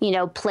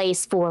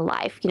 place for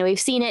life. We've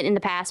seen it in the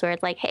past where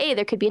it's like, hey,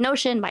 there could be an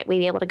ocean. Might we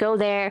be able to go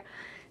there,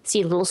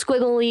 see little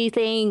squiggly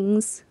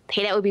things?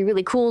 Hey, that would be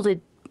really cool to,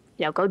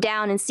 go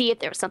down and see if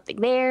there was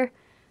something there.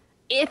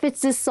 If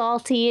it's this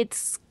salty,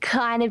 it's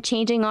kind of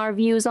changing our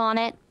views on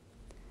it.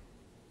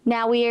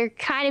 Now we are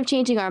kind of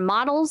changing our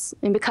models,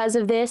 and because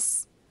of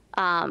this,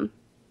 we're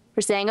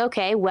saying,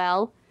 okay,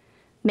 well,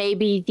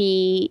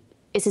 maybe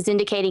this is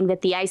indicating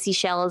that the icy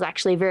shell is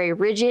actually very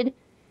rigid,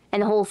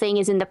 and the whole thing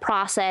is in the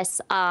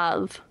process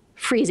of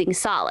freezing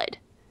solid.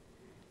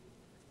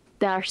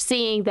 They're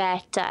seeing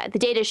that the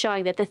data is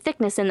showing that the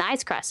thickness in the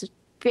ice crust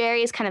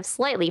varies kind of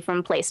slightly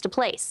from place to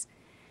place.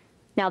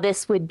 Now,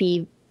 this would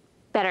be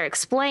better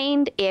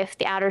explained if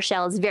the outer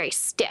shell is very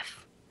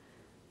stiff,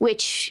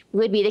 which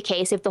would be the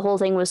case if the whole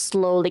thing was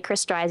slowly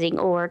crystallizing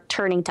or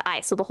turning to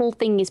ice. So the whole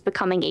thing is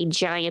becoming a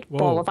giant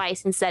ball of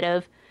ice instead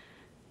of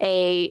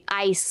a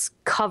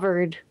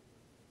ice-covered,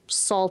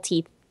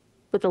 salty,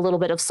 with a little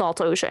bit of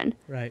salt ocean.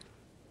 Right.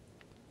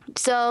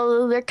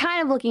 So they're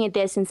kind of looking at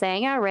this and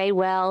saying, all right,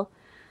 well,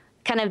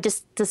 kind of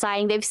just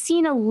deciding they've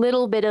seen a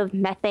little bit of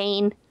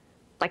methane,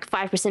 like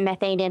 5%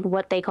 methane in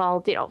what they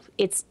call,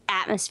 its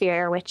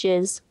atmosphere, which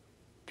is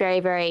very,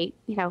 very,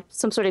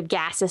 some sort of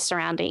gases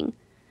surrounding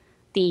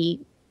the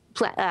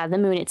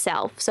moon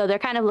itself. So they're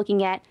kind of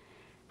looking at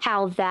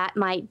how that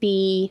might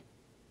be.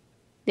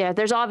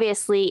 There's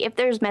obviously, if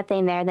there's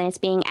methane there, then it's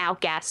being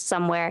outgassed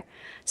somewhere.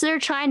 So they're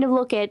trying to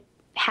look at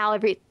how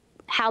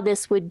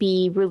this would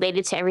be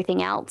related to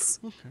everything else.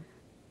 Okay.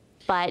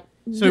 But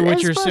so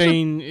what you're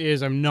saying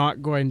is I'm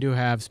not going to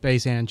have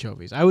space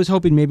anchovies. I was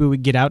hoping maybe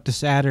we'd get out to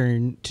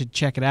Saturn to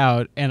check it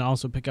out and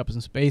also pick up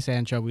some space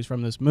anchovies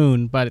from this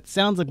moon, but it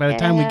sounds like by the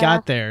time we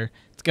got there,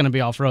 it's going to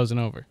be all frozen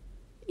over.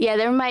 Yeah,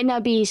 there might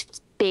not be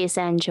space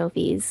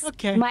anchovies.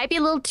 Okay. Might be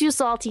a little too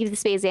salty for the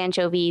space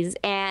anchovies,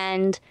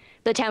 and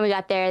the time we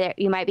got there,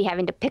 you might be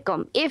having to pick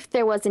them. If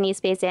there was any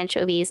space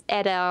anchovies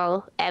at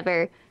all,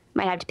 ever,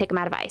 might have to pick them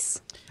out of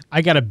ice.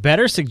 I got a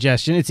better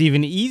suggestion. It's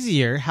even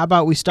easier. How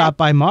about we stop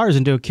by Mars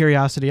and do a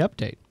Curiosity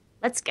update?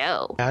 Let's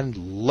go. And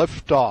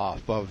liftoff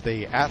of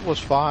the Atlas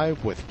V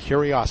with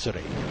Curiosity.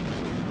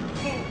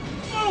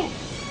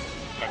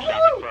 Touchdown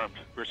confirmed.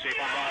 We're safe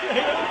on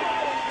Mars.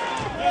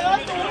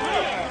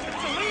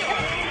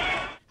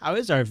 How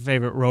is our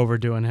favorite rover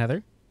doing,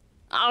 Heather?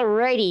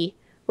 Alrighty.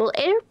 Well,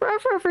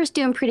 Rover's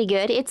doing pretty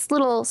good. Its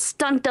little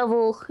stunt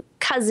double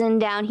cousin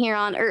down here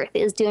on Earth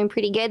is doing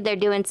pretty good. They're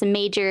doing some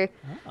major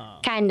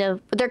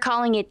they're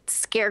calling it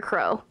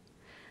Scarecrow.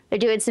 They're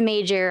doing some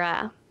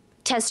major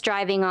test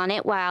driving on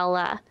it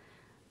while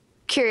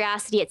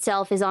Curiosity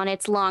itself is on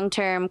its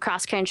long-term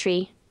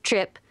cross-country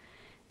trip.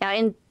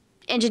 Now,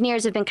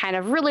 engineers have been kind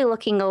of really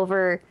looking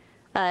over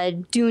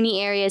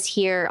duny areas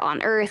here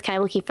on Earth, kind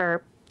of looking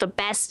for the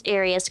best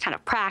areas to kind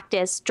of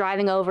practice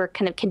driving over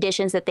kind of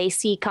conditions that they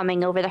see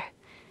coming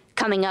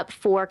up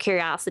for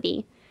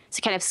Curiosity.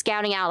 So kind of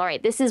scouting out, all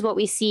right, this is what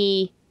we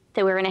see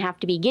that we're going to have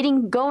to be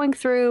going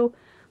through.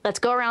 Let's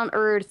go around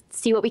Earth,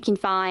 see what we can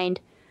find.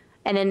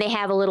 And then they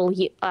have a little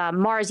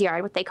Mars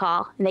yard, what they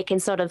call, and they can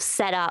sort of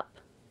set up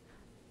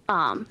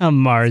a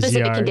Mars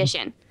specific yard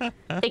condition.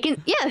 They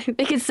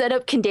can set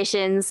up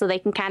conditions so they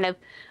can kind of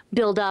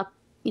build up,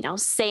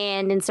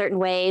 sand in certain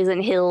ways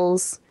and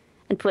hills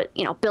and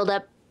build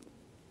up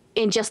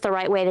in just the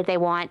right way that they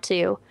want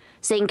to,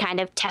 so they can kind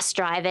of test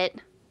drive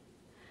it.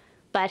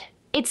 But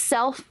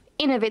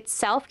in of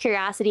itself,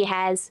 Curiosity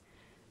has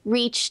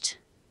reached,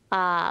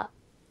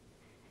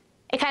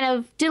 it kind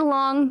of did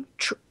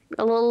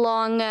a little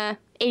long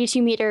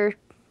 82-meter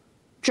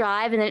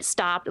drive, and then it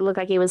stopped. It looked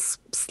like it was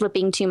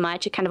slipping too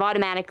much. It kind of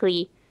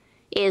automatically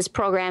is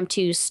programmed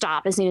to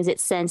stop as soon as it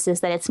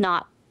senses that it's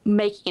not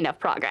making enough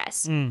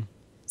progress.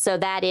 So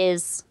that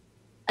is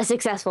a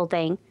successful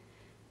thing.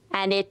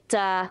 And it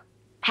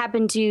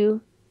happened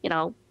to, hit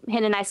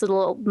a nice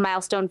little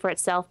milestone for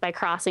itself by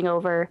crossing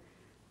over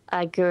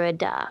a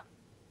good,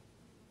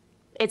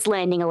 its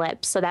landing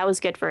ellipse. So that was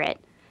good for it.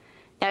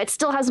 Now, it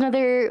still has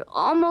another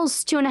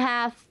almost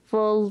 2.5,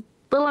 little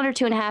under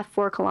 2.5,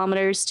 4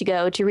 kilometers to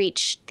go to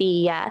reach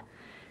the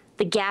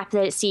gap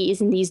that it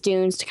sees in these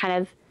dunes to kind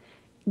of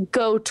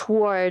go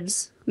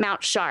towards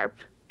Mount Sharp,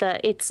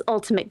 its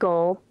ultimate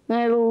goal.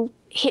 And it'll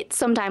hit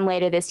sometime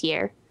later this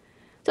year.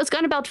 So it's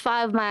gone about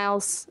 5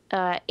 miles,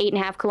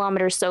 8.5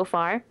 kilometers so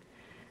far,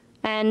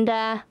 and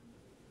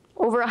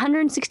over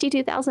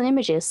 162,000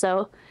 images.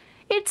 So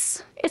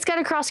it's got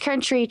a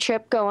cross-country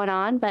trip going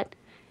on, but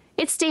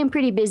it's staying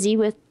pretty busy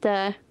with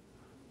that,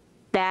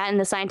 and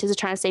the scientists are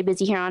trying to stay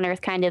busy here on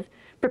Earth, kind of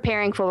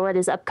preparing for what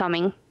is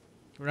upcoming.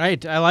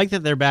 Right. I like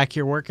that they're back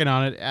here working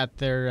on it at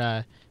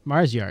their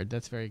Mars yard.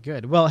 That's very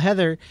good. Well,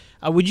 Heather,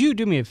 would you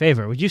do me a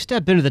favor? Would you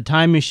step into the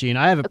time machine?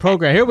 I have a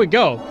program. Here we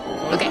go.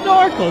 Close the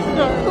door. Close the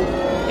door.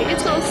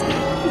 It's close.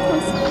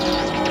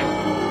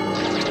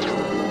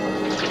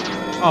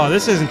 Oh,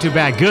 this isn't too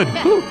bad. Good.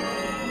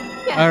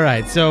 Yeah. All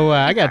right. So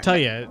I got to tell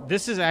you,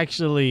 this is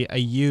actually a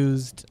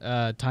used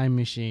time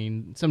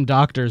machine. Some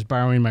doctor's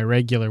borrowing my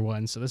regular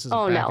one, so this is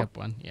a backup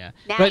one. Yeah.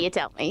 Now you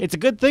tell me. It's a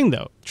good thing,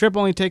 though. Trip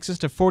only takes us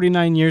to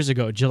 49 years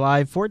ago,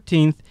 July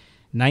 14th,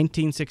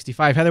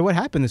 1965. Heather, what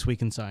happened this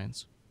week in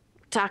science?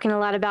 Talking a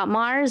lot about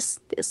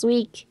Mars this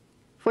week.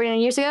 49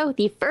 years ago,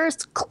 the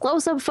first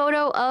close-up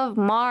photo of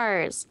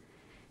Mars.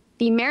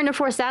 The Mariner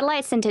 4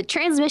 satellite sent a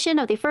transmission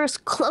of the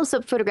first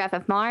close-up photograph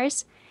of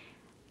Mars.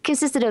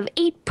 Consisted of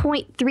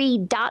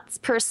 8.3 dots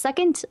per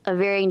second of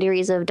varying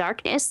degrees of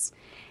darkness.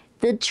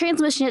 The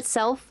transmission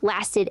itself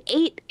lasted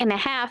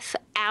 8.5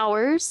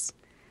 hours.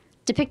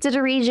 Depicted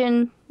a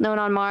region known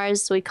on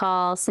Mars we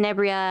call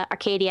Cinebria,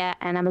 Arcadia,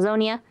 and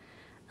Amazonia.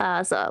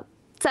 So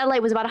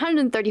satellite was about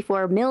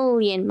 134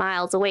 million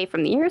miles away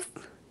from the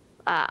Earth.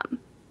 It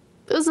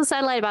was a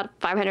satellite, about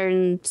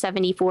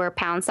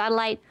 574-pound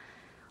satellite,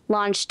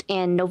 launched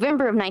in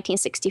November of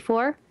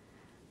 1964.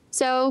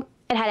 So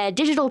it had a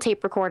digital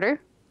tape recorder.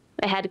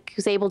 It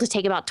was able to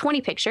take about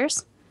 20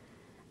 pictures,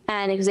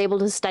 and it was able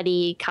to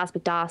study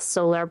cosmic dust,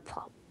 solar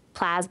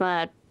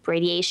plasma,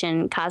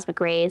 radiation, cosmic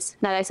rays,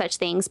 and other such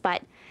things.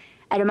 But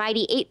at a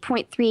mighty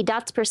 8.3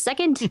 dots per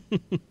second,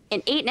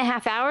 in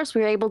 8.5 hours,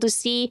 we were able to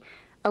see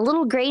a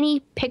little grainy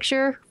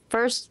picture,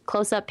 first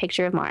close-up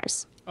picture of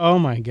Mars. Oh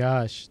my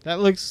gosh, that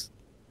looks...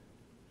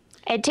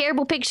 A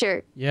terrible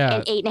picture in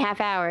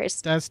 8.5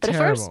 hours. That's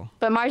terrible.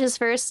 But Mars'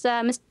 first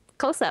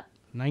close-up.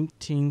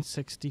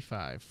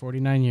 1965,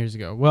 49 years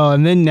ago. Well,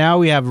 and then now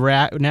we have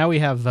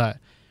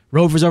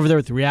rovers over there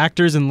with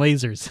reactors and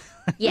lasers.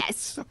 Yes.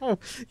 So,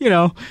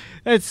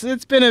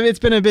 it's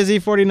been a busy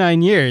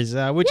 49 years,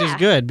 which is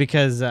good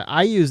because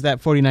I used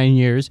that 49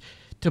 years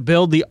to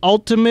build the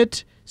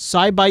ultimate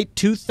SciByte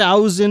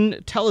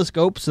 2000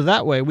 telescope, so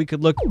that way we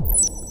could look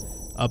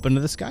up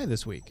into the sky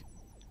this week.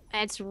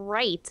 That's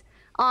right.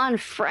 On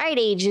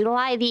Friday,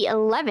 July the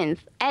 11th,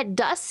 at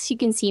dusk, you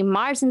can see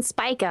Mars and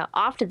Spica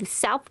off to the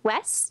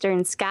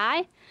southwestern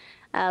sky.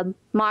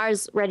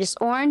 Mars reddish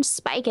orange.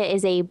 Spica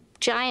is a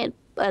giant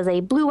as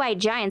a blue-white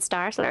giant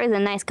star, so there is a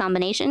nice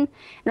combination. And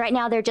right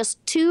now they're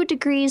just 2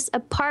 degrees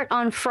apart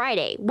on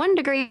Friday. 1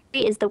 degree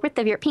is the width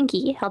of your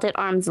pinky, held at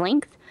arm's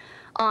length.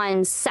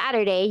 On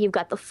Saturday, you've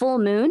got the full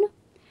moon.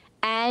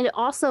 And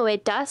also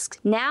at dusk,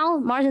 now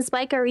Mars and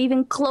Spica are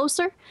even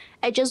closer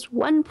at just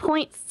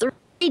 1.3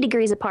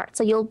 degrees apart.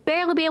 So you'll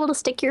barely be able to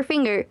stick your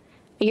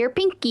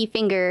pinky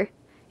finger,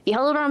 if you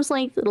hold it at arm's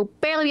length, it'll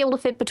barely be able to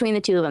fit between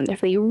the two of them. They're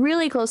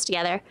really close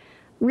together.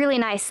 Really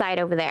nice sight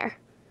over there.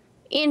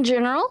 In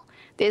general,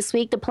 this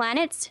week the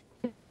planets,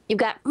 you've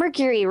got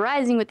Mercury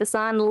rising with the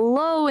sun,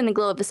 low in the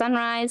glow of the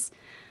sunrise.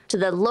 To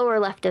the lower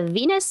left of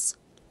Venus,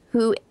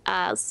 who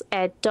is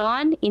at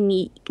dawn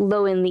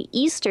low in the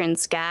eastern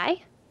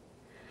sky.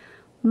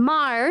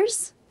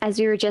 Mars, as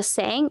we were just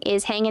saying,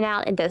 is hanging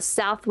out in the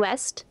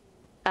southwest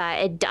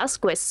at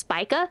dusk with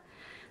Spica.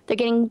 They're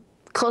getting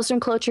closer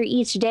and closer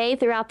each day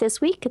throughout this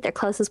week at their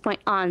closest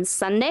point on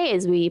Sunday,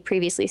 as we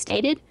previously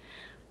stated.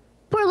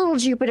 Poor little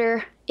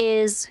Jupiter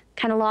is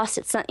kind of lost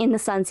in the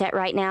sunset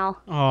right now.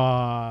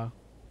 Aww.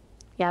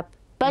 Yep.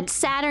 But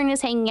Saturn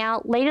is hanging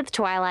out late at the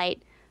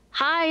twilight,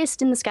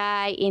 highest in the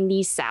sky in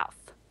the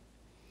south.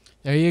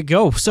 There you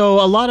go. So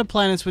a lot of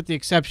planets with the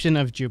exception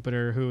of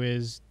Jupiter, who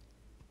is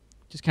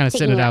just kind of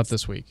sitting it out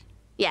this week.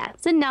 Yeah,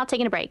 sitting out,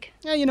 taking a break.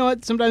 Yeah, you know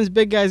what? Sometimes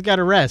big guys got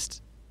to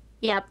rest.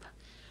 Yep.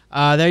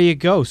 There you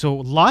go. So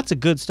lots of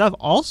good stuff.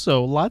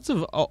 Also, lots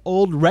of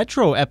old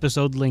retro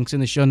episode links in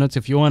the show notes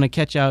if you want to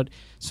catch out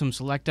some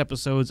select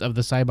episodes of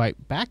the SciByte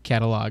back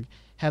catalog.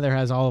 Heather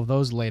has all of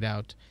those laid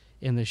out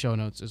in the show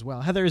notes as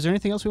well. Heather, is there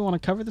anything else we want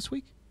to cover this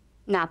week?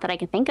 Not that I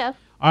can think of.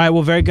 All right,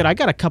 well, very good. I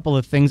got a couple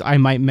of things I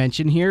might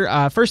mention here.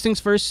 First things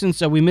first,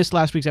 since we missed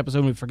last week's episode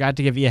and we forgot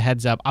to give you a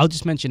heads up, I'll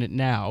just mention it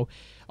now.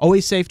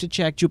 Always safe to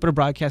check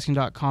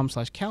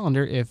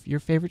jupiterbroadcasting.com/calendar if your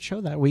favorite show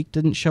that week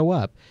didn't show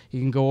up. You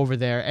can go over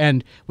there,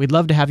 and we'd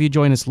love to have you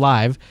join us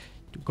live.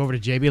 Go over to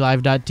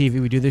jblive.tv.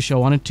 We do this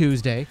show on a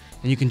Tuesday,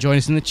 and you can join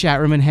us in the chat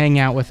room and hang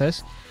out with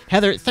us.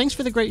 Heather, thanks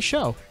for the great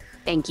show.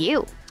 Thank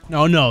you.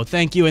 No,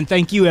 thank you, and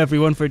thank you,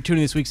 everyone, for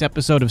tuning this week's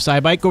episode of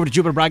SciByte. Go over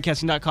to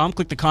jupiterbroadcasting.com,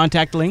 click the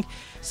contact link,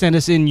 send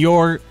us in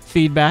your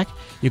feedback.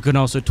 You can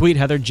also tweet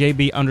Heather,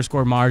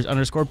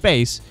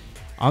 JB_Mars_base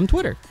on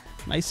Twitter.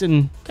 Nice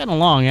and kind of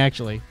long,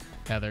 actually,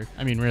 Heather.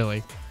 I mean,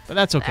 really. But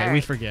that's okay. Right.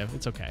 We forgive.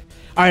 It's okay.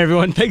 All right,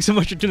 everyone. Thanks so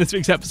much for tuning this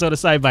week's episode of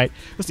SciByte.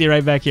 We'll see you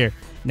right back here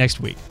next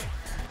week.